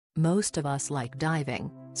Most of us like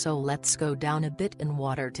diving, so let's go down a bit in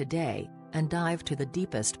water today, and dive to the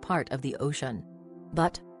deepest part of the ocean.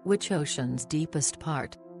 But, which ocean's deepest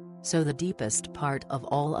part? So the deepest part of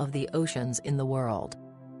all of the oceans in the world.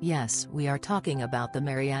 Yes, we are talking about the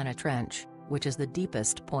Mariana Trench, which is the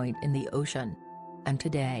deepest point in the ocean. And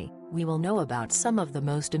today, we will know about some of the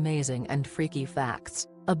most amazing and freaky facts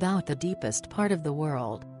about the deepest part of the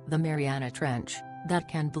world, the Mariana Trench, that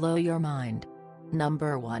can blow your mind.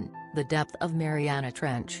 Number 1, the depth of Mariana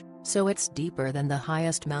Trench, so it's deeper than the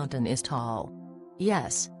highest mountain is tall.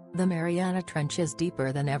 Yes, the Mariana Trench is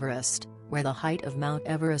deeper than Everest, where the height of Mount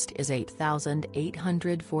Everest is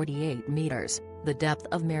 8,848 meters, the depth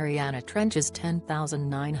of Mariana Trench is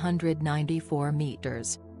 10,994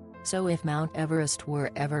 meters. So if Mount Everest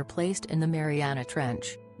were ever placed in the Mariana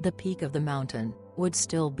Trench, the peak of the mountain would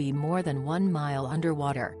still be more than 1 mile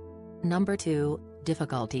underwater. Number 2,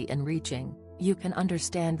 difficulty in reaching. You can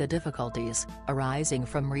understand the difficulties arising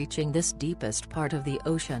from reaching this deepest part of the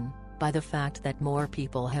ocean by the fact that more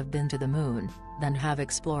people have been to the moon than have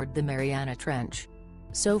explored the Mariana Trench.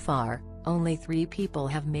 So far, only 3 people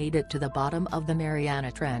have made it to the bottom of the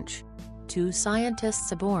Mariana Trench. 2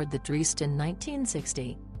 scientists aboard the Dresden in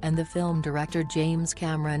 1960, and the film director James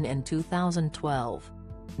Cameron in 2012.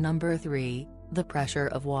 Number 3, the pressure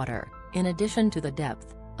of water. In addition to the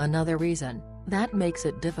depth, another reason that makes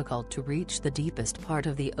it difficult to reach the deepest part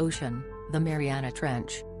of the ocean, the Mariana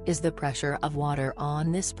Trench, is the pressure of water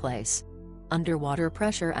on this place. Underwater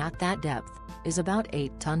pressure at that depth is about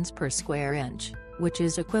 8 tons per square inch, which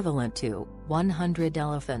is equivalent to 100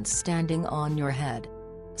 elephants standing on your head.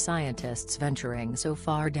 Scientists venturing so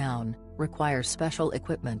far down require special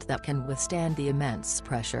equipment that can withstand the immense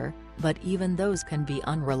pressure, but even those can be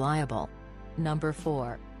unreliable. Number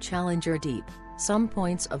 4, Challenger Deep. Some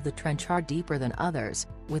points of the trench are deeper than others,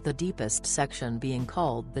 with the deepest section being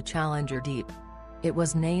called the Challenger Deep. It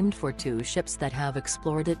was named for 2 ships that have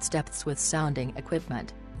explored its depths with sounding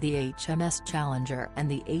equipment, the HMS Challenger and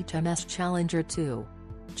the HMS Challenger 2.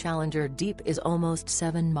 Challenger Deep is almost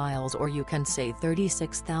 7 miles, or you can say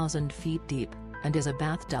 36,000 feet deep, and is a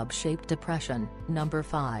bathtub-shaped depression. Number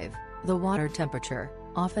 5, the water temperature.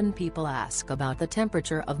 Often people ask about the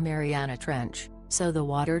temperature of Mariana Trench. So the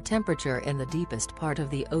water temperature in the deepest part of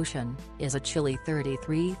the ocean is a chilly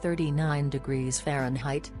 33–39 degrees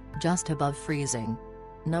Fahrenheit, just above freezing.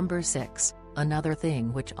 Number 6, another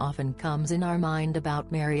thing which often comes in our mind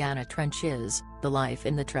about Mariana Trench is the life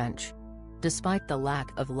in the trench. Despite the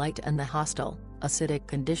lack of light and the hostile, acidic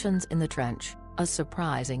conditions in the trench, a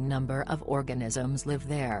surprising number of organisms live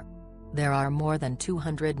there. There are more than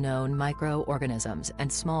 200 known microorganisms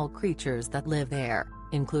and small creatures that live there,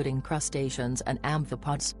 including crustaceans and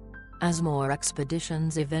amphipods. As more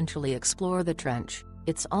expeditions eventually explore the trench,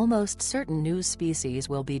 it's almost certain new species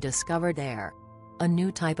will be discovered there. A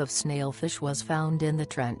new type of snailfish was found in the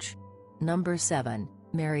trench. Number 7,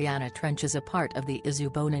 Mariana Trench is a part of the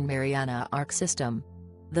Isobonin-Mariana Arc System.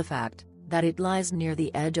 The fact that it lies near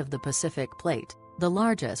the edge of the Pacific Plate, the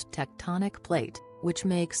largest tectonic plate, which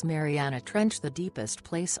makes Mariana Trench the deepest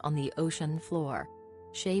place on the ocean floor.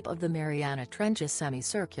 Shape of the Mariana Trench is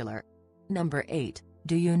semicircular. Number 8,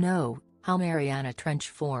 do you know how Mariana Trench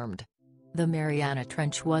formed? The Mariana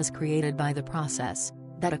Trench was created by the process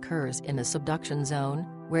that occurs in a subduction zone,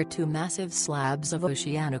 where 2 massive slabs of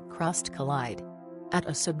oceanic crust collide. At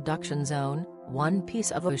a subduction zone, one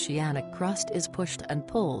piece of oceanic crust is pushed and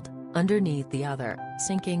pulled underneath the other,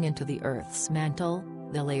 sinking into the Earth's mantle,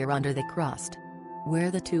 the layer under the crust.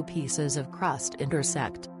 Where the 2 pieces of crust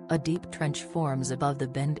intersect, a deep trench forms above the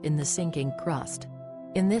bend in the sinking crust.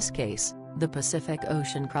 In this case, the Pacific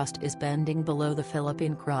Ocean crust is bending below the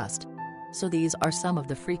Philippine crust. So these are some of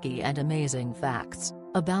the freaky and amazing facts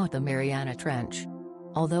about the Mariana Trench.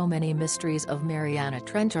 Although many mysteries of Mariana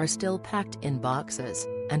Trench are still packed in boxes,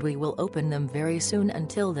 and we will open them very soon,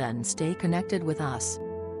 until then stay connected with us.